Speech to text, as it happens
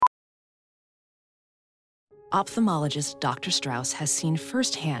Ophthalmologist Dr. Strauss has seen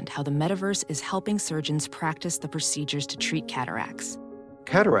firsthand how the metaverse is helping surgeons practice the procedures to treat cataracts.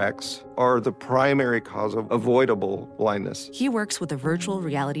 Cataracts are the primary cause of avoidable blindness. He works with a virtual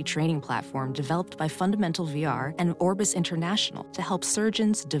reality training platform developed by Fundamental VR and Orbis International to help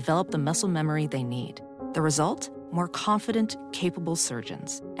surgeons develop the muscle memory they need. The result? More confident, capable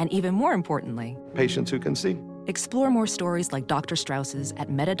surgeons. And even more importantly, Patients who can see. explore more stories like Dr. Strauss's at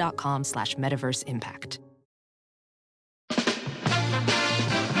meta.com/metaverseimpact.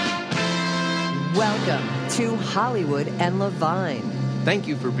 Welcome to Hollywood and Levine. Thank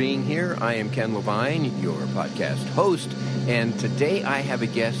you for being here. I am Ken Levine, your podcast host, and today I have a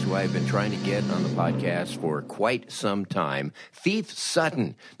guest who I've been trying to get on the podcast for quite some time, Phoef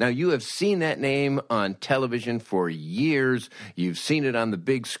Sutton. Now, you have seen that name on television for years. You've seen it on the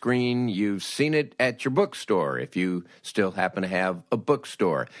big screen. You've seen it at your bookstore, if you still happen to have a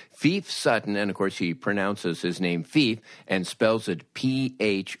bookstore. Phoef Sutton, and of course he pronounces his name Phoef and spells it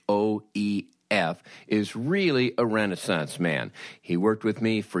P-H-O-E-F, is really a Renaissance man. He worked with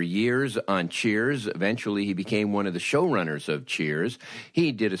me for years on Cheers. Eventually, he became one of the showrunners of Cheers.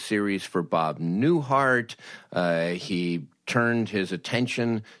 He did a series for Bob Newhart. He turned his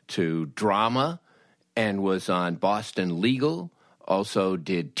attention to drama and was on Boston Legal. Also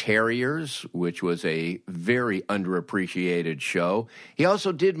did Terriers, which was a very underappreciated show. He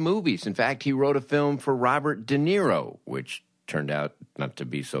also did movies. In fact, he wrote a film for Robert De Niro, which turned out not to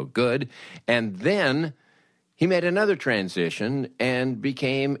be so good. And then he made another transition and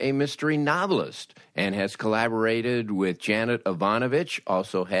became a mystery novelist and has collaborated with Janet Ivanovich,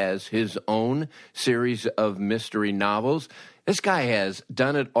 also has his own series of mystery novels. This guy has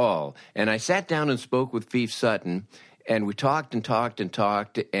done it all. And I sat down and spoke with Phoef Sutton, and we talked and talked and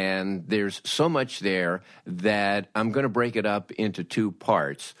talked, and there's so much there that I'm going to break it up into two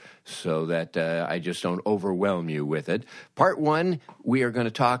parts so that I just don't overwhelm you with it. Part one, we are going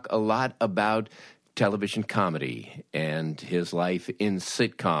to talk a lot about television comedy and his life in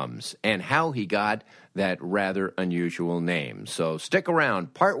sitcoms and how he got that rather unusual name. So stick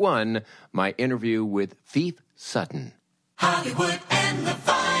around. Part one, my interview with Phoef Sutton. Hollywood and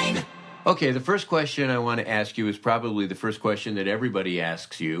Levine. Okay, the first question I want to ask you is probably the first question that everybody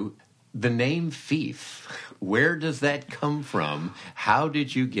asks you. The name Phoef, where does that come from? How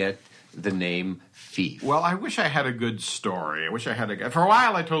did you get the name Phoef? Well, I wish I had a good story. For a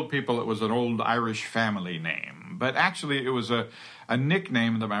while I told people it was an old Irish family name, but actually it was a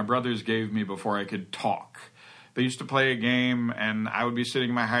nickname that my brothers gave me before I could talk. They used to play a game, and I would be sitting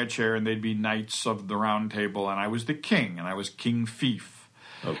in my high chair, and they'd be knights of the round table, and I was the king, and I was King Phoef.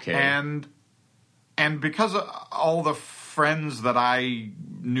 Okay. And because of all the friends that I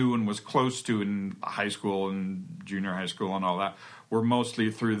knew and was close to in high school and junior high school and all that were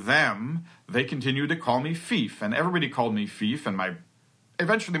mostly through them, they continued to call me Phoef. And everybody called me Phoef, and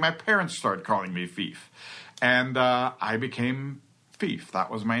eventually my parents started calling me Phoef. And I became Phoef.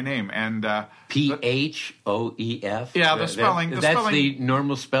 That was my name. And P-H-O-E-F? Yeah, the spelling. That's the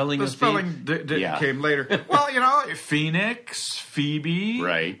normal spelling of Phoef? The spelling came later. Well, Phoenix, Phoebe.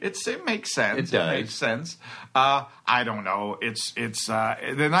 Right. It makes sense. It does. It makes sense. I don't know. It's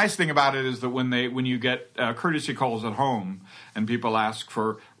the nice thing about it is that when you get courtesy calls at home and people ask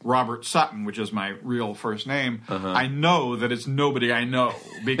for Robert Sutton, which is my real first name, I know that it's nobody I know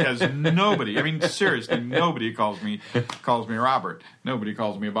because nobody. I mean, seriously, nobody calls me Robert. Nobody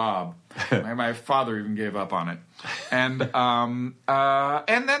calls me Bob. My father even gave up on it, and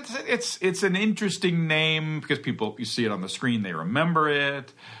that's it's an interesting name because you see it on the screen, they remember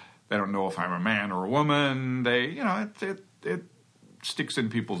it. They don't know if I'm a man or a woman. It sticks in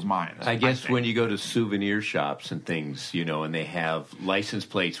people's minds. I guess when you go to souvenir shops and things, and they have license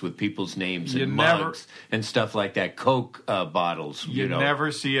plates with people's names and mugs and stuff like that, Coke bottles. You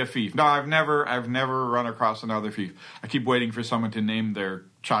never see a Phoef. No, I've never run across another Phoef. I keep waiting for someone to name their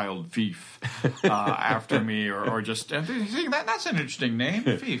child Phoef after me, or just see that's an interesting name,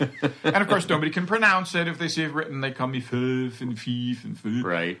 Phoef. And of course, nobody can pronounce it. If they see it written, they call me Phoef and Phoef and Phoef.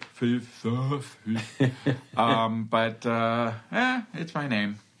 Right. Phoef, but it's my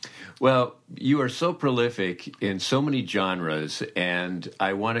name. Well, you are so prolific in so many genres, and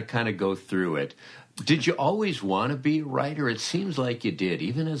I want to kind of go through it. Did you always want to be a writer? It seems like you did,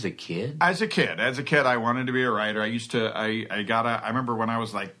 even as a kid. As a kid, I wanted to be a writer. I remember when I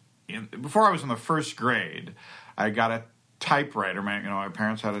was before I was in the first grade, I got a typewriter. My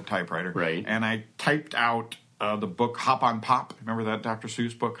parents had a typewriter, right? And I typed out the book Hop on Pop. Remember that Dr.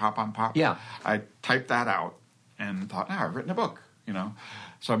 Seuss book, Hop on Pop? Yeah. I typed that out and thought, I've written a book.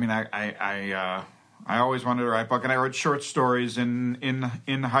 So I always wanted to write a book, and I wrote short stories in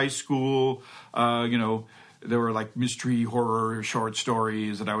high school. there were like mystery horror short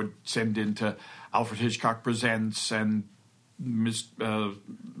stories that I would send into Alfred Hitchcock Presents and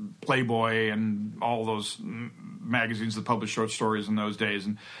Playboy and all those magazines that published short stories in those days,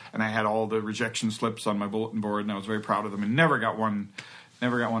 and I had all the rejection slips on my bulletin board, and I was very proud of them, and never got one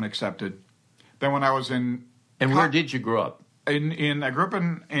accepted. Then when I was in where did you grow up? I grew up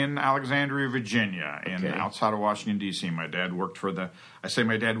in Alexandria, Virginia, outside of Washington, D.C. My dad worked for the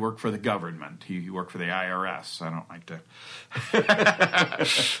government. He worked for the IRS. I don't like to.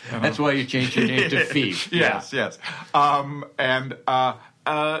 That's why you changed your name to Phoef. Yes. But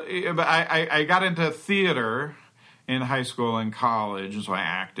I got into theater in high school and college, and so I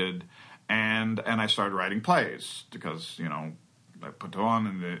acted, and I started writing plays because I put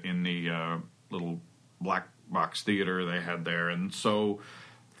on in the little black box theater they had there, and so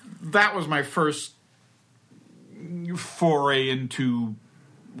that was my first foray into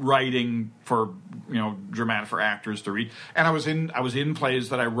writing for dramatic for actors to read. And I was in plays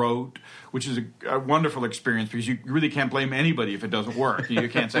that I wrote, which is a wonderful experience because you really can't blame anybody if it doesn't work. You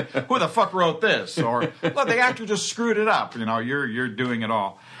can't say, who the fuck wrote this, or look, the actor just screwed it up. You're doing it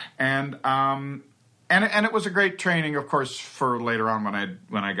all. And it was a great training, of course, for later on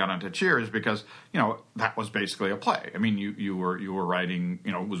when I got into Cheers, because that was basically a play. I mean, you were writing,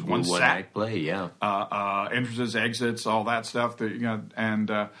 it was one set act play, yeah. Entrances, exits, all that stuff.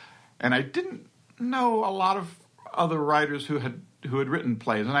 And I didn't know a lot of other writers who had written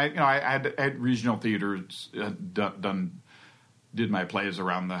plays, and I had regional theaters did my plays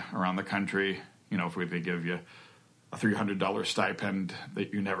around the country. If they give you a $300 stipend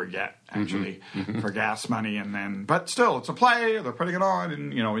that you never get, actually, for gas money, but still, it's a play. They're putting it on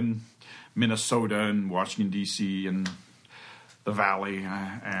in Minnesota and Washington D.C. and the Valley,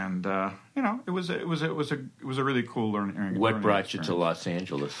 it was a really cool learning. What brought you to Los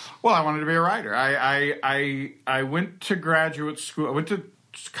Angeles? Well, I wanted to be a writer. I went to graduate school. I went to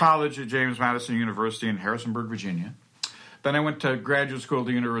college at James Madison University in Harrisonburg, Virginia. Then I went to graduate school at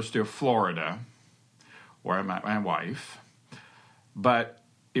the University of Florida, where I met my wife. But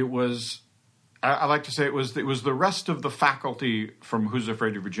it was, I like to say, it was the rest of the faculty from Who's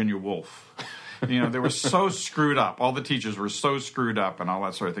Afraid of Virginia Woolf. They were so screwed up. All the teachers were so screwed up and all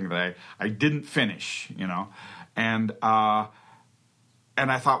that sort of thing that I didn't finish, And I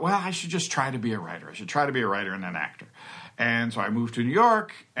thought, well, I should just try to be a writer. I should try to be a writer and an actor. And so I moved to New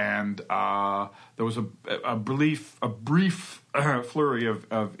York, and there was a brief flurry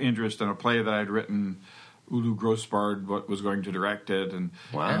of interest in a play that I'd written. Ulu Grossbard was going to direct it, and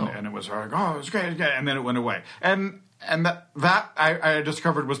it was like, oh, it was great, and then it went away. And that I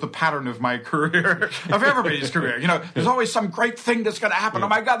discovered was the pattern of my career, of everybody's career. There's always some great thing that's going to happen. Yeah. Oh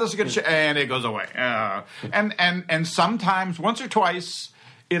my God, this is going to and it goes away. And sometimes, once or twice,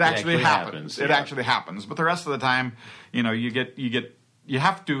 it actually happens. It actually happens. But the rest of the time, you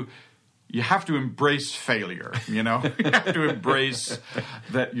have to embrace failure. You have to embrace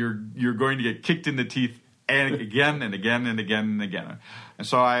that you're going to get kicked in the teeth and again and again and again and again. And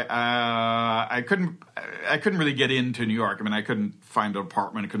so I couldn't really get into New York. I mean, I couldn't find an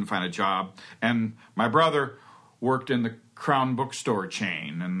apartment, I couldn't find a job. And my brother worked in the Crown bookstore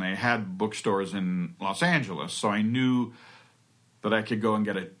chain, and they had bookstores in Los Angeles. So I knew that I could go and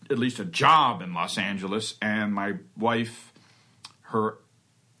get at least a job in Los Angeles. And my wife, her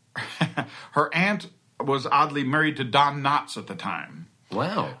aunt was oddly married to Don Knotts at the time.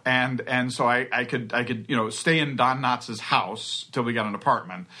 Wow. And so I could stay in Don Knotts' house till we got an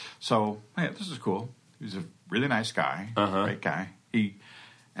apartment. So, hey, this is cool. He was a really nice guy, great guy. He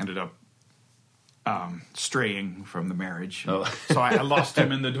ended up straying from the marriage. Oh. So I lost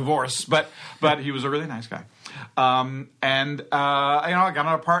him in the divorce, but he was a really nice guy. I got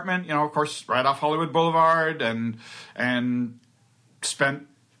an apartment, of course, right off Hollywood Boulevard, and spent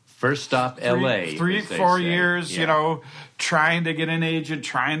first stop L.A. 4 years, trying to get an agent,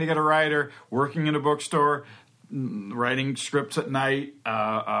 trying to get a writer, working in a bookstore, writing scripts at night.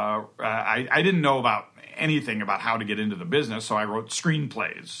 I didn't know about anything about how to get into the business, so I wrote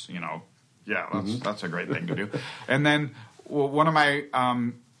screenplays. Yeah, that's a great thing to do. And then one of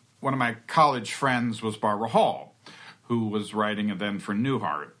my college friends was Barbara Hall, who was writing then for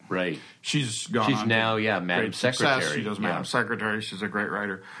Newhart. Right. She's now, Madam Secretary. Success. She does Madam Secretary. She's a great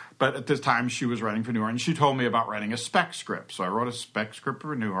writer. But at this time, she was writing for Newhart, and she told me about writing a spec script. So I wrote a spec script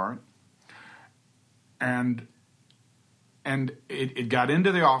for Newhart, and it got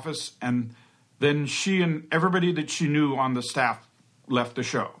into the office, and then she and everybody that she knew on the staff left the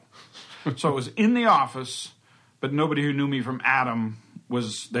show. So it was in the office, but nobody who knew me from Adam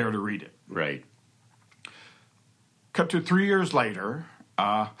was there to read it. Right. Cut to 3 years later,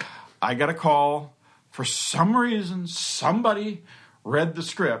 I got a call for some reason, somebody read the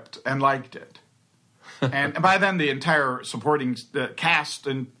script and liked it. And by then, the entire supporting cast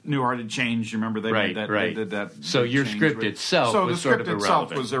in Newhart had changed. You remember they did that. Right. They did that. So your script itself was sort of irrelevant. So the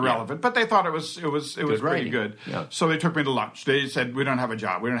script itself was irrelevant, but they thought it was pretty good. Yeah. So they took me to lunch. They said, "We don't have a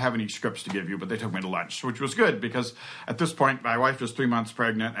job. We don't have any scripts to give you," but they took me to lunch, which was good because at this point, my wife was 3 months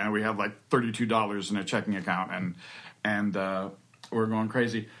pregnant, and we had like $32 in a checking account, and we're going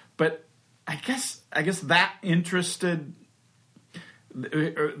crazy. But I guess that interested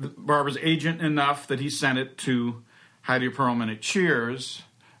Barbara's agent enough that he sent it to Heidi Perlman at Cheers,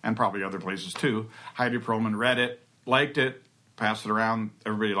 and probably other places too. Heidi Perlman read it, liked it, passed it around.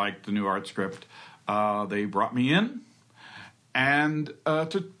 Everybody liked the Newhart script. They brought me in and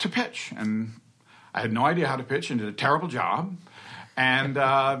to pitch, and I had no idea how to pitch and did a terrible job. And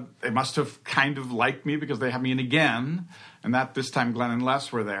they must have kind of liked me because they had me in again, and this time Glenn and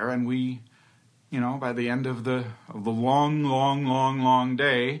Les were there, and we. By the end of the long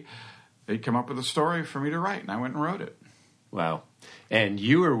day, they'd come up with a story for me to write, and I went and wrote it. Wow. And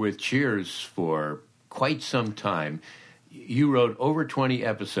you were with Cheers for quite some time. You wrote over 20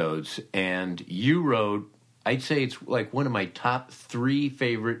 episodes, and you wrote, I'd say it's like one of my top 3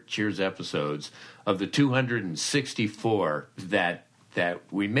 favorite Cheers episodes of the 264 that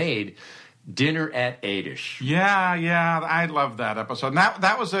we made. Dinner at 8-ish. Yeah, I love that episode. And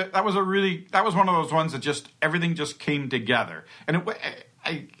that was one of those ones that just everything just came together. And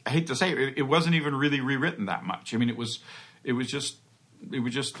I hate to say it wasn't even really rewritten that much. I mean, it was the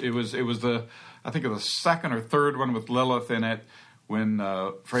I think it was the second or third one with Lilith in it when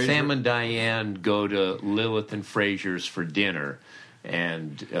Frasier. Sam and Diane go to Lilith and Frasier's for dinner.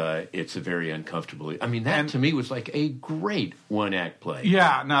 And it's a very uncomfortable. I mean, to me was like a great one-act play.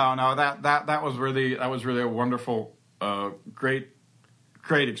 Yeah, no, that was really a wonderful, great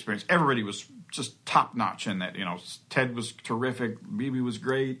experience. Everybody was just top notch in that. Ted was terrific. Bibi was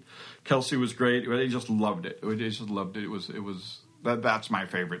great. Kelsey was great. They just loved it. They just loved it. It was that's my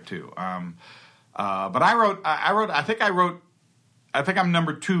favorite too. But I think I'm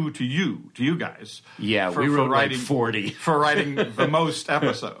number 2 to you guys. Yeah, we wrote like 40. For writing the most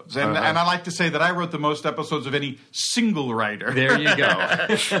episodes. And I like to say that I wrote the most episodes of any single writer. There you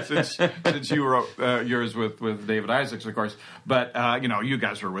go. since you wrote yours with David Isaacs, of course. But, you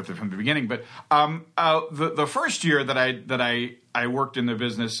guys were with it from the beginning. But the first year that I worked in the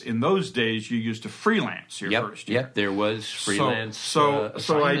business, in those days, you used to freelance your first year. Yep, there was freelance So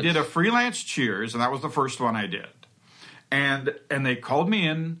I did a freelance Cheers, and that was the first one I did. And they called me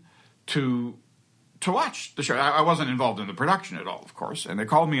in to watch the show. I wasn't involved in the production at all, of course. And they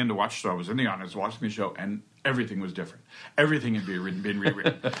called me in to watch. So I was in the audience watching the show, and everything was different. Everything had been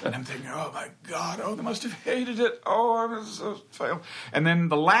rewritten. And I'm thinking, oh my God, they must have hated it. Oh, I was so failed. And then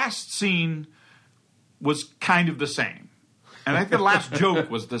the last scene was kind of the same. And I think the last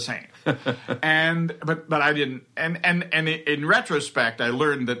joke was the same. But I didn't. And in retrospect, I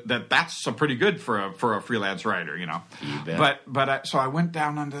learned that that's pretty good for a freelance writer, You bet. But so I went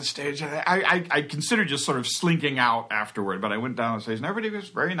down onto the stage. And I considered just sort of slinking out afterward. But I went down on the stage, and everybody was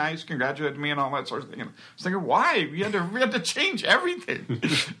very nice, congratulated me, and all that sort of thing. And I was thinking, why? We had to change everything.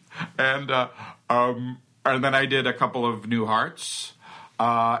 And then I did a couple of Newharts.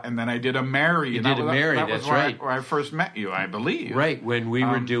 And then I did a Mary. You did a Mary, that's right. Where I first met you, I believe. Right, when we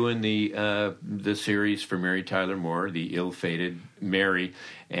were doing the series for Mary Tyler Moore, the ill-fated Mary,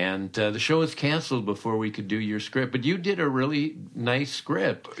 and the show was canceled before we could do your script. But you did a really nice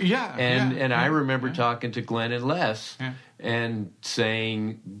script. Yeah. And I remember talking to Glenn and Les and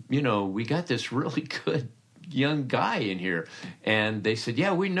saying, we got this really good young guy in here, and they said,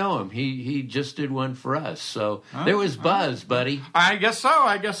 yeah, we know him, he just did one for us, so there was buzz, buddy. I guess so,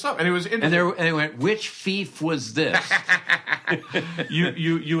 and it was interesting. And they went, which Phoef was this?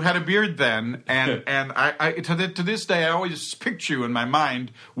 you had a beard then, and I to this day I always picture you in my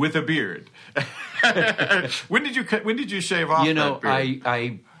mind with a beard. When did you shave off that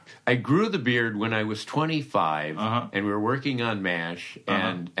beard? I grew the beard when I was 25, and we were working on MASH,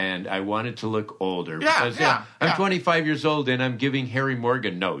 and I wanted to look older. I'm 25 years old, and I'm giving Harry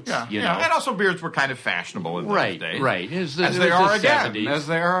Morgan notes. You know? And also beards were kind of fashionable in those days. Right. As they are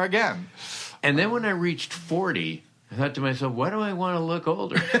again. And then when I reached 40, I thought to myself, why do I want to look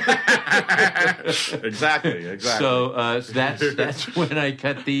older? Exactly. So that's when I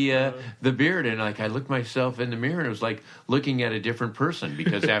cut the beard, and I looked myself in the mirror, and it was like looking at a different person,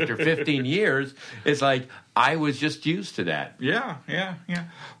 because after 15 years, it's like I was just used to that. Yeah.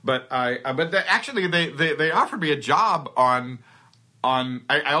 But actually they offered me a job on.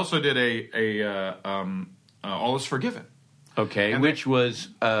 I also did a All Is Forgiven. Okay, which was.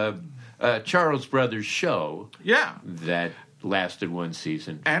 Charles Brothers show. Yeah. That lasted one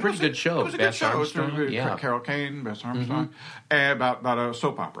season. And Pretty good show. It was a Bess good show. Armstrong, It was Carol Kane, Bess Armstrong, about a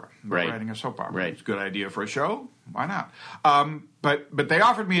soap opera. Right. Writing a soap opera. Right. It was a good idea for a show. Why not? But they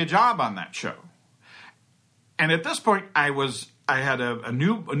offered me a job on that show. And at this point, I had a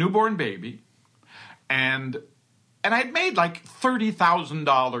newborn baby, and I'd made like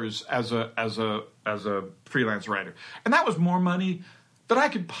 $30,000 as a freelance writer, and that was more money than I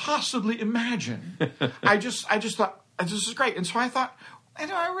could possibly imagine. I just thought, this is great, and so I thought,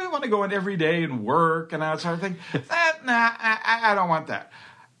 I really want to go in every day and work and that sort of thing. I don't want that.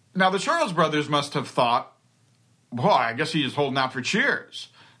 Now the Charles Brothers must have thought, boy, I guess he's holding out for Cheers.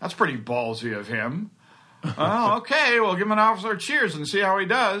 That's pretty ballsy of him. Oh, okay, we'll give him an officer Cheers and see how he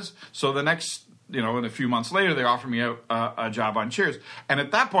does. So the next, in a few months later, they offered me a job on Cheers. And at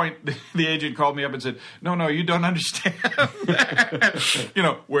that point, the agent called me up and said, no, you don't understand,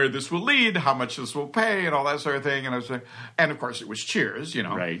 where this will lead, how much this will pay, and all that sort of thing. And I was like, and of course it was Cheers,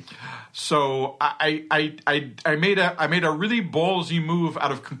 Right. So I made a really ballsy move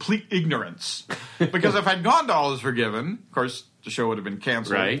out of complete ignorance. Because if I'd gone to All Is Forgiven, of course, the show would have been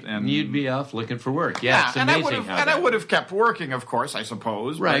canceled. Right. And you'd be off looking for work. Yeah, it's amazing I would have kept working, of course, I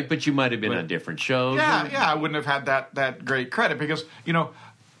suppose. Right, but you might have been on different shows. Yeah, I wouldn't have had that great credit because,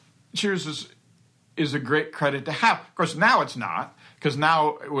 Cheers is a great credit to have. Of course, now it's not, because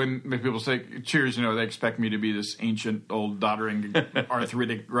now when people say Cheers, they expect me to be this ancient, old, doddering,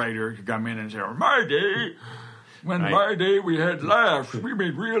 arthritic writer who come in and say, my day... my day we had laughs. We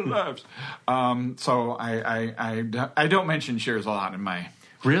made real laughs. So I don't mention Cheers a lot in my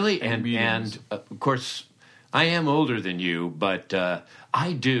really meetings. And of course I am older than you, but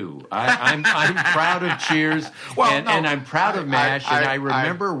I do. I'm proud of Cheers, and I'm proud of MASH. And I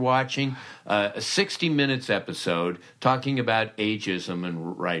remember watching a 60 Minutes episode talking about ageism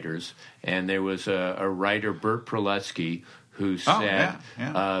and writers, and there was a writer, Bert Proletsky, who said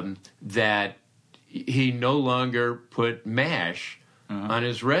that he no longer put MASH on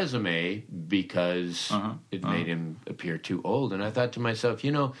his resume because it made him appear too old. And I thought to myself,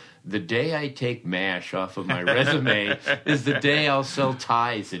 the day I take MASH off of my resume is the day I'll sell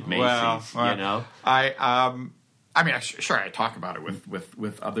ties at Macy's, Sure, I talk about it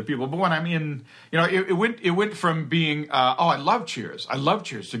with other people, but when I'm in, it went from being, I love Cheers. I love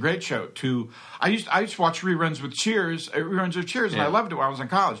Cheers. It's a great show. To I used to watch reruns of Cheers, and I loved it when I was in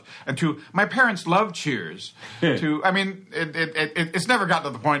college. And to my parents loved Cheers. It's never gotten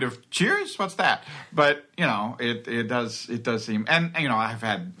to the point of Cheers. What's that? But it does seem, and I've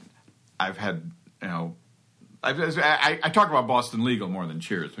had. I talk about Boston Legal more than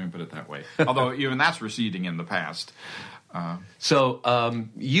Cheers, let me put it that way. Although even that's receding in the past. So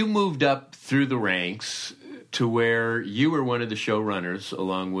you moved up through the ranks to where you were one of the showrunners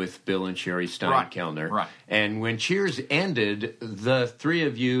along with Bill and Sherry Steinkellner. Right. And when Cheers ended, the three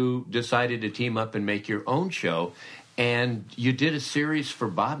of you decided to team up and make your own show. And you did a series for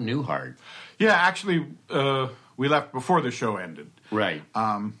Bob Newhart. Yeah, actually, we left before the show ended. Right.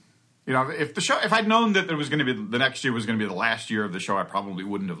 If I'd known that there was going to be the next year was going to be the last year of the show, I probably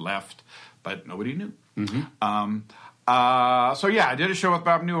wouldn't have left. But nobody knew. Mm-hmm. I did a show with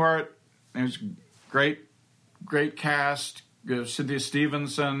Bob Newhart. It was great cast. Cynthia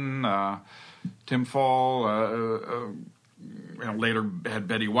Stevenson, Tim Fall. Later had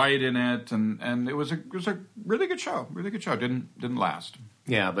Betty White in it, and it was a really good show. Really good show. Didn't last.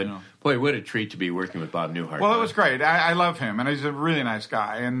 Yeah, but boy, what a treat to be working with Bob Newhart. Well, it was great. I love him, and he's a really nice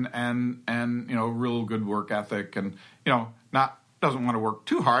guy, and real good work ethic, and doesn't want to work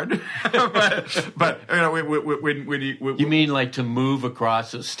too hard, but when you mean like to move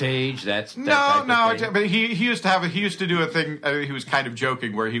across a stage? That's no. But he used to do a thing. He was kind of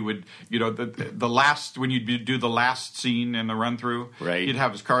joking where he would, the last when you'd do the last scene in the run through, right? He'd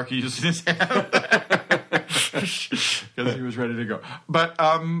have his car keys in his hand. Because he was ready to go, but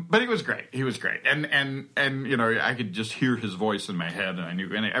he was great. He was great, and I could just hear his voice in my head, and I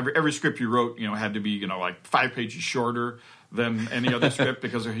knew every script you wrote, had to be like 5 pages shorter than any other script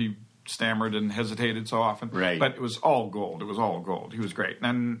because he stammered and hesitated so often. Right. But it was all gold. It was all gold. He was great,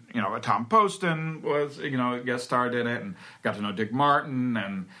 and Tom Poston was guest starred in it, and got to know Dick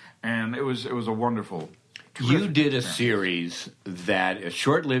Martin, and it was a wonderful. You did a series a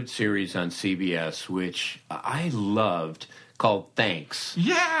short-lived series on CBS, which I loved, called Thanks.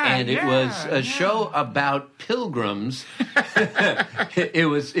 Yeah, and it was a show about pilgrims. It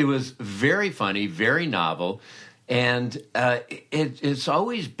was very funny, very novel, and it's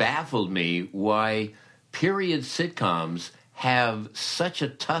always baffled me why period sitcoms have such a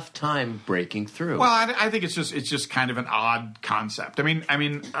tough time breaking through? Well, I think it's just kind of an odd concept. It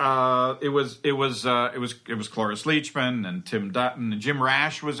was Cloris Leachman and Tim Dutton and Jim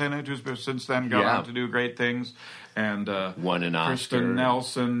Rash was in it, who's since then gone on to do great things, and won an Oscar. Kristen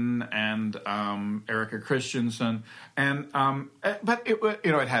Nelson and Erica Christensen, and but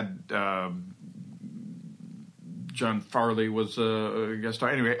it had. John Farley was a guest star.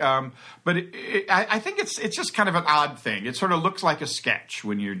 Anyway, but I think it's just kind of an odd thing. It sort of looks like a sketch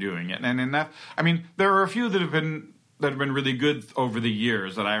when you're doing it, and in that, there are a few that have been really good over the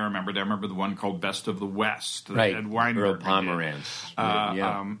years that I remembered. I remember the one called Best of the West, right? Ed Weinberg, Earl Pomerantz,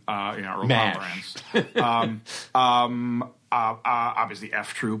 Earl MASH. Pomerantz. Obviously,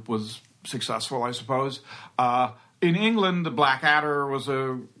 F Troop was successful, I suppose. In England, the Blackadder was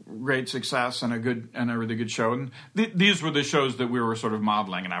a great success and a really good show. And these were the shows that we were sort of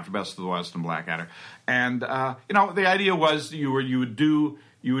modeling after Best of the West and Blackadder. And the idea was you would do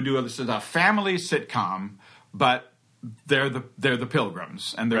this as a family sitcom, but they're the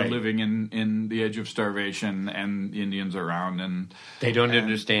Pilgrims, and they're living in the edge of starvation, and the Indians are around, and they don't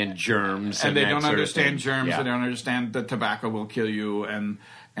understand germs, and they don't understand germs. They don't understand that tobacco will kill you, and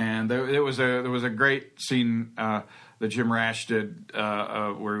there was a great scene that Jim Rash did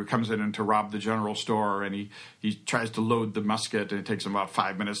where he comes in to rob the general store, and he tries to load the musket, and it takes him about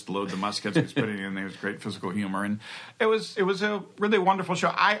 5 minutes to load the musket. So he's putting it in there. It was great physical humor, and it was a really wonderful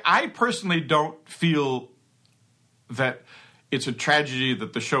show. I personally don't feel that it's a tragedy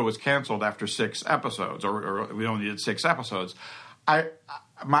that the show was canceled after 6 episodes, or we only did 6 episodes.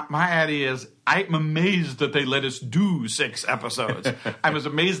 My idea is I'm amazed that they let us do 6 episodes. I was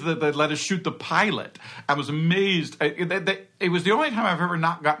amazed that they let us shoot the pilot. I was amazed. It was the only time I've ever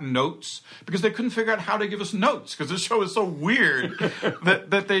not gotten notes, because they couldn't figure out how to give us notes, because the show is so weird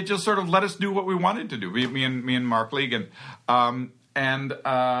that they just sort of let us do what we wanted to do. Me and Mark Legan,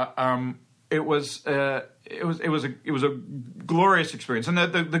 it was a glorious experience. And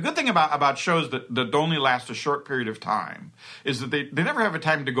the good thing about shows that only last a short period of time is that they never have a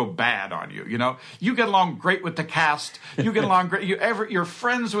time to go bad on you. You get along great with the cast. You get along great. You're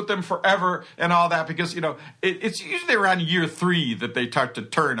friends with them forever and all that, because it's usually around year 3 that they start to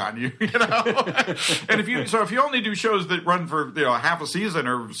turn on you. And if you only do shows that run for half a season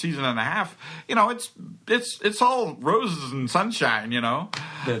or a season and a half, it's all roses and sunshine.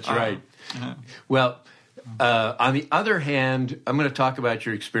 That's right. Well, on the other hand, I'm going to talk about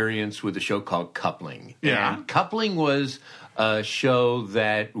your experience with a show called Coupling. Yeah. And Coupling was a show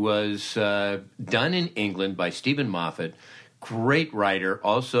that was done in England by Stephen Moffat. Great writer.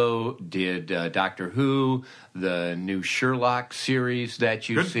 Also did Doctor Who, the new Sherlock series that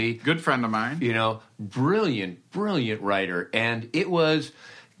you see. Good friend of mine. Brilliant writer. And it was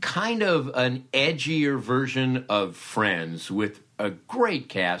kind of an edgier version of Friends with a great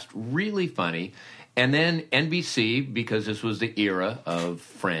cast, really funny. And then NBC, because this was the era of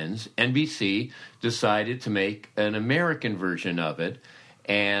Friends, NBC decided to make an American version of it.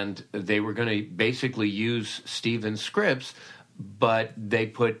 And they were going to basically use Stephen's scripts, but they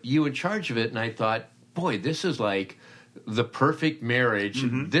put you in charge of it. And I thought, boy, this is like the perfect marriage.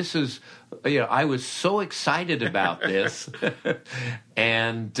 Mm-hmm. This is, I was so excited about this.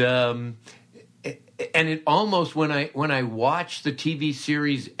 And it almost, when I watch the TV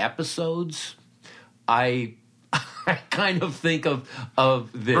series episodes, I kind of think of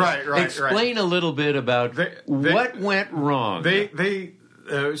this. Right. Explain a little bit about what went wrong.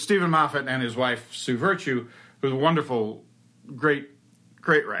 Stephen Moffat and his wife Sue Virtue, who's a wonderful, great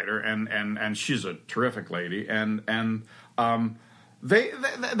writer, and she's a terrific lady, and they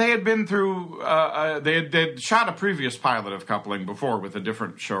had been through they'd shot a previous pilot of Coupling before with a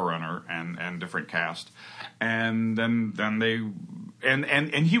different showrunner and different cast, and then they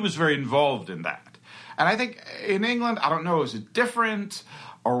and he was very involved in that. And I think in England, I don't know, is it different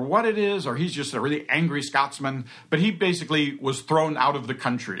or what it is, or he's just a really angry Scotsman, but he basically was thrown out of the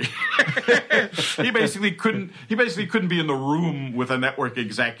country. He basically couldn't be in the room with a network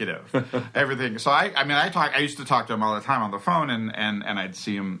executive. Everything. So I used to talk to him all the time on the phone, and I'd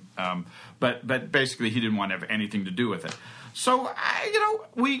see him, but basically he didn't want to have anything to do with it. So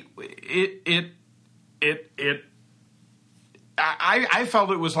I felt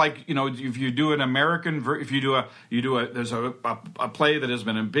it was like, if you do an American, there's a play that has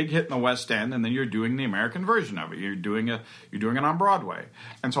been a big hit in the West End, and then you're doing the American version of it. You're doing it on Broadway,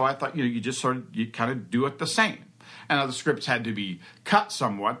 and so I thought, you kind of do it the same. And the scripts had to be cut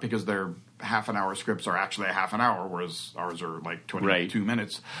somewhat because their half-an-hour scripts are actually a half an hour, whereas ours are like 22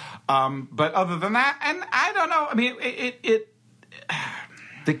 minutes. But other than that, and I don't know. I mean,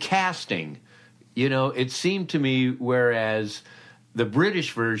 the casting. it seemed to me, whereas the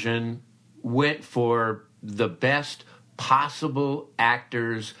British version went for the best possible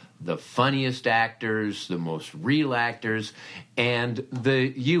actors, the funniest actors, the most real actors, and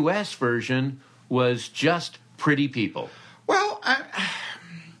the U.S. version was just pretty people. Well,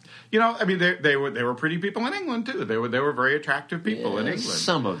 they were pretty people in England too. They were very attractive people in England.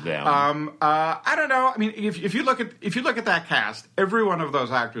 Some of them. I don't know. I mean, if you look at that cast, every one of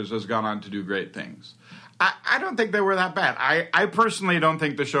those actors has gone on to do great things. I don't think they were that bad. I personally don't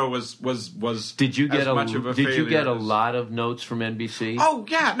think the show was Did you get much of a failure. Did you get a lot of notes from NBC? Oh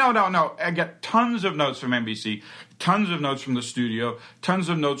yeah, no. I get tons of notes from NBC, tons of notes from the studio, tons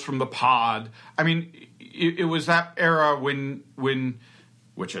of notes from the pod. I mean, it was that era when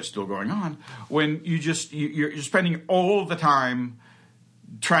which is still going on, when you're spending all the time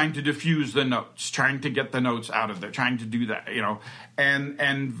trying to diffuse the notes, trying to get the notes out of there, trying to do that,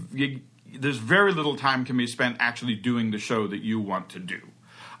 and there's very little time can be spent actually doing the show that you want to do.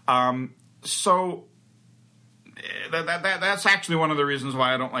 So that's actually one of the reasons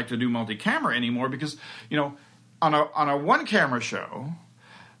why I don't like to do multi-camera anymore, because on a one-camera show,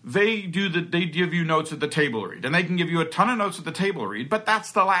 they give you notes at the table read, and they can give you a ton of notes at the table read, but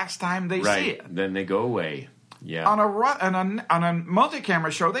that's the last time they see it. Then they go away. Yeah. On a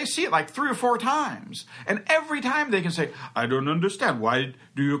multi-camera show, they see it like 3 or 4 times, and every time they can say, "I don't understand. Why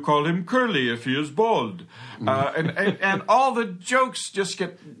do you call him curly if he is bald?" And all the jokes just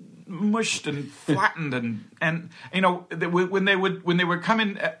get mushed and flattened, and when they would come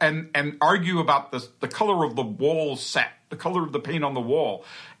in and argue about the color of the wall set, the color of the paint on the wall,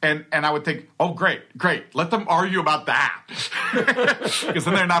 and I would think, oh great, let them argue about that, because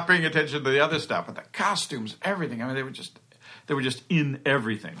then they're not paying attention to the other stuff. But the costumes, everything, I mean, they were just in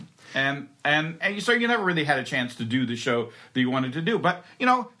everything, and so you never really had a chance to do the show that you wanted to do. But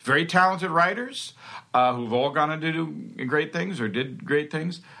very talented writers who've all gone on to do great things or did great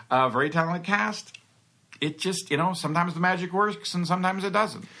things. Very talented cast. It just, sometimes the magic works and sometimes it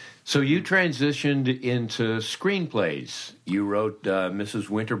doesn't. So you transitioned into screenplays. You wrote Mrs.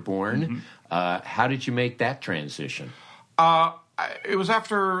 Winterbourne. Mm-hmm. How did you make that transition? It was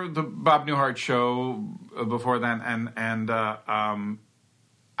after the Bob Newhart show. Before then, and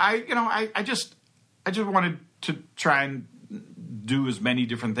I just wanted to try and do as many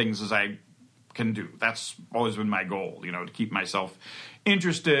different things as I can do. That's always been my goal, to keep myself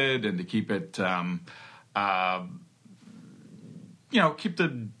interested and to keep it. Keep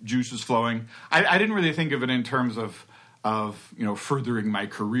the juices flowing. I didn't really think of it in terms of furthering my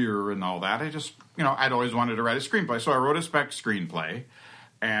career and all that. I just, I'd always wanted to write a screenplay. So I wrote a spec screenplay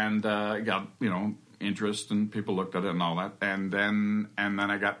and got, interest, and people looked at it and all that. And then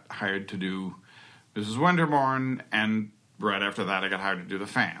I got hired to do Mrs. Winterbourne, and right after that I got hired to do The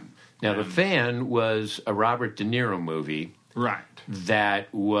Fan. Now, The Fan was a Robert De Niro movie. Right.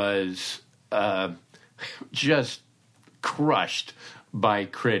 That was just crushed by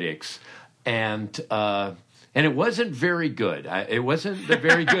critics, and it wasn't very good. It wasn't a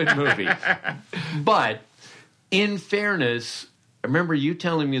very good movie. But in fairness, I remember you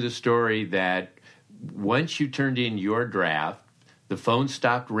telling me the story that once you turned in your draft, the phone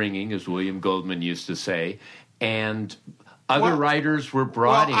stopped ringing, as William Goldman used to say, and other writers were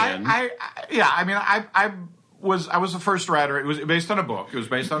brought in. I was the first writer. It was based on a book. It was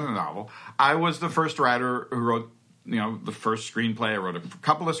based on a novel. I was the first writer who wrote, the first screenplay. I wrote a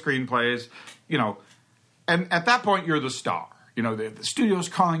couple of screenplays, and at that point you're the star. The studio's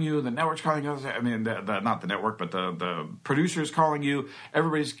calling you, the network's calling you. I mean, not the network, but the producer's calling you.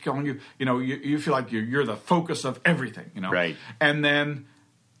 Everybody's calling you. You feel like you're the focus of everything. Right. And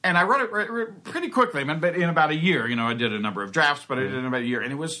I wrote it pretty quickly. I mean, but in about a year, I did a number of drafts, but I did it in about a year,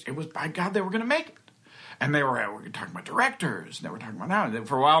 and it was by God, they were going to make it. And they were talking about directors, and they were talking about now.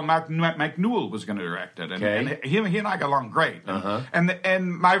 For a while, Mike Newell was going to direct it, and he and I got along great. Uh-huh.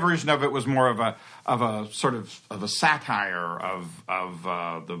 And my version of it was more of a sort of a satire of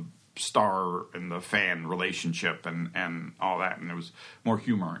the star and the fan relationship and all that, and there was more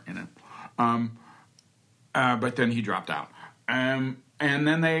humor in it. But then he dropped out, and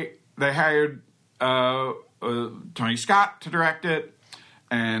then they hired Tony Scott to direct it,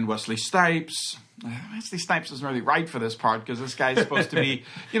 and Wesley Snipes. Wesley Snipes isn't really right for this part because this guy's supposed to be,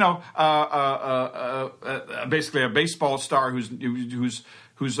 basically a baseball star who's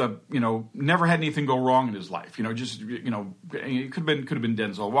never had anything go wrong in his life. It could have been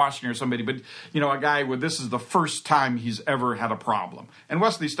Denzel Washington or somebody, but a guy where this is the first time he's ever had a problem. And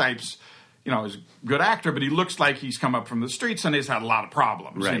Wesley Snipes, is a good actor, but he looks like he's come up from the streets and he's had a lot of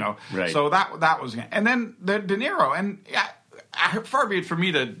problems. Right. So that was, and then the De Niro, and far be it for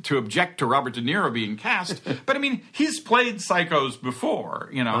me to object to Robert De Niro being cast, but I mean, he's played psychos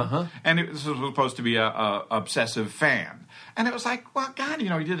before, and this was supposed to be a obsessive fan. And it was like, well, God, he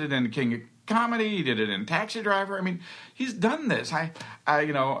did it in King of Comedy, he did it in Taxi Driver. I mean, he's done this. Tony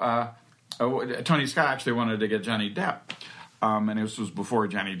Scott actually wanted to get Johnny Depp, and this was before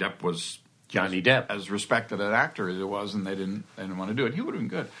Johnny Depp was Johnny Depp as respected an actor as it was, and they didn't want to do it. He would have been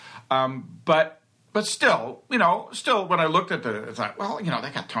good, but still, when I looked at it's like, well, they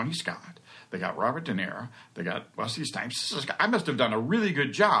got Tony Scott, they got Robert De Niro, they got Wesley Snipes. I must have done a really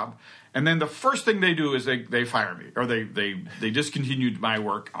good job. And then the first thing they do is they fire me, or they discontinued my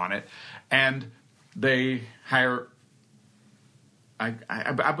work on it, and they hire. I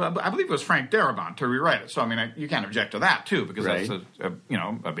believe it was Frank Darabont to rewrite it. So I mean, you can't object to that too, because right. That's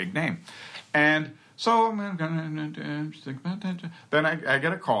a big name. And so I'm going to think about that. Then I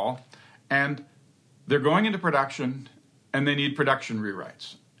get a call, and they're going into production, and they need production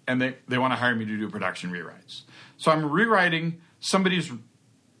rewrites, and they want to hire me to do production rewrites. So I'm rewriting somebody's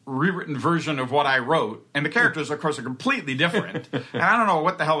rewritten version of what I wrote, and the characters, of course, are completely different, and I don't know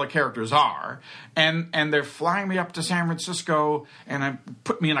what the hell the characters are, and they're flying me up to San Francisco, and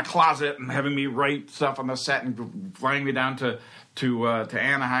put me in a closet and having me write stuff on the set, and flying me down to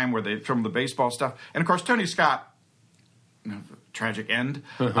Anaheim where they filmed the baseball stuff, and of course Tony Scott, tragic end,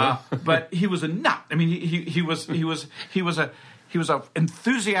 but he was a nut. I mean, he was a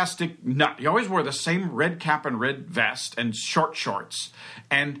enthusiastic nut. He always wore the same red cap and red vest and short shorts,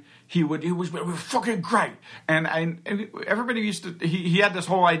 and he was fucking great. And everybody used to. He had this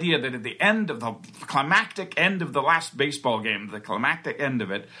whole idea that at the end of the climactic end of the last baseball game, the climactic end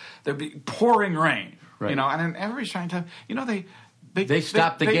of it, there'd be pouring rain. Right. And then everybody's trying to, They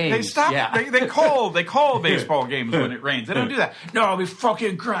stop the games. They stop. Yeah. They call baseball games when it rains. They don't do that. No, it'll be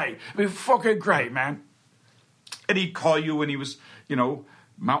fucking great. It'll be fucking great, man. And he'd call you when he was,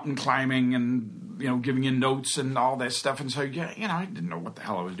 mountain climbing and, giving you notes and all that stuff. And so, I didn't know what the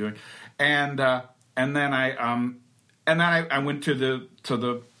hell I was doing. And then I went to the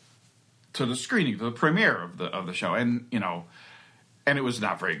screening, to the premiere of the show, and it was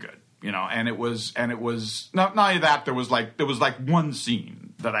not very good. And it was not only that, there was like one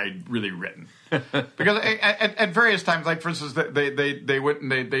scene that I'd really written, because at various times, like for instance, they went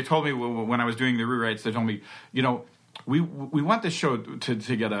and they told me when I was doing the rewrites, they told me, we want this show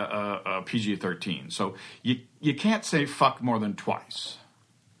to get a PG-13, so you can't say fuck more than twice,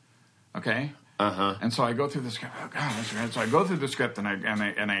 okay? Uh-huh. And so I go through the script. Oh God, that's right. So I go through the script and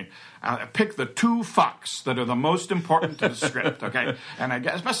I pick the two fucks that are the most important to the script. Okay, and I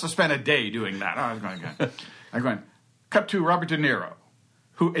must have spent a day doing that. Oh, I'm going. Cut to Robert De Niro,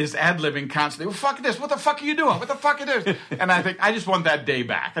 who is ad-libbing constantly. Well, fuck this. What the fuck are you doing? What the fuck are you doing? And I think I just want that day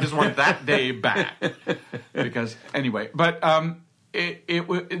back. Because anyway, but there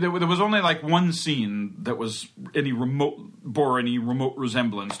was only like one scene that was bore any remote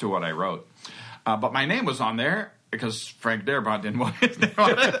resemblance to what I wrote. But my name was on there because Frank Darabont didn't want his name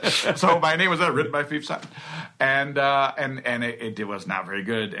on it. So my name was there, written by Phoef Sutton. And it was not very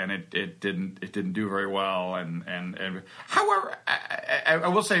good, and it didn't do very well. And however, I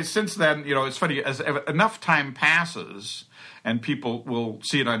will say since then, it's funny, as enough time passes and people will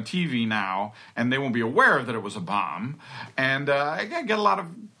see it on TV now, and they won't be aware that it was a bomb. And I get a lot of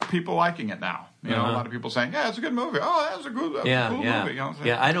people liking it now. A lot of people saying, "Yeah, it's a good movie. Oh, that's a cool movie."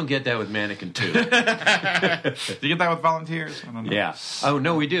 Yeah, I don't get that with Mannequin 2. Do you get that with Volunteers? I don't know. Yeah. Oh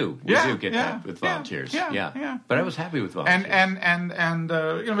no, we do. We do get that with Volunteers. Yeah. But I was happy with Volunteers. And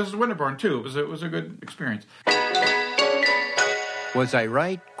Mrs. Winterbourne too. It was a good experience. Was I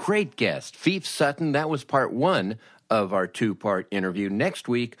right? Great guest, Phoef Sutton. That was part one of our two-part interview. Next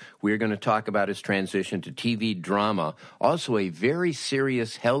week, we're going to talk about his transition to TV drama, also a very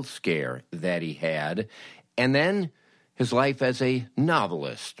serious health scare that he had, and then his life as a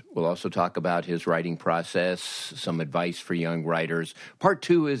novelist. We'll also talk about his writing process, some advice for young writers. Part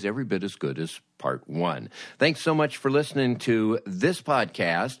two is every bit as good as part one. Thanks so much for listening to this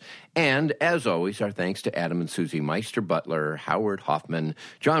podcast. And as always, our thanks to Adam and Susie Meister Butler, Howard Hoffman,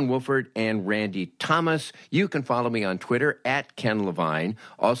 John Wolford, and Randy Thomas. You can follow me on Twitter at Ken Levine.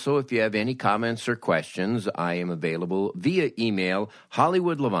 Also, if you have any comments or questions, I am available via email,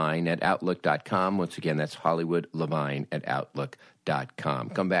 hollywoodlevine@outlook.com. Once again, that's hollywoodlevine@outlook.com.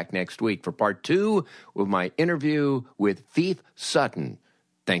 Come back next week for part two with my interview with Phoef Sutton.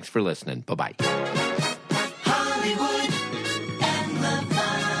 Thanks for listening. Bye-bye.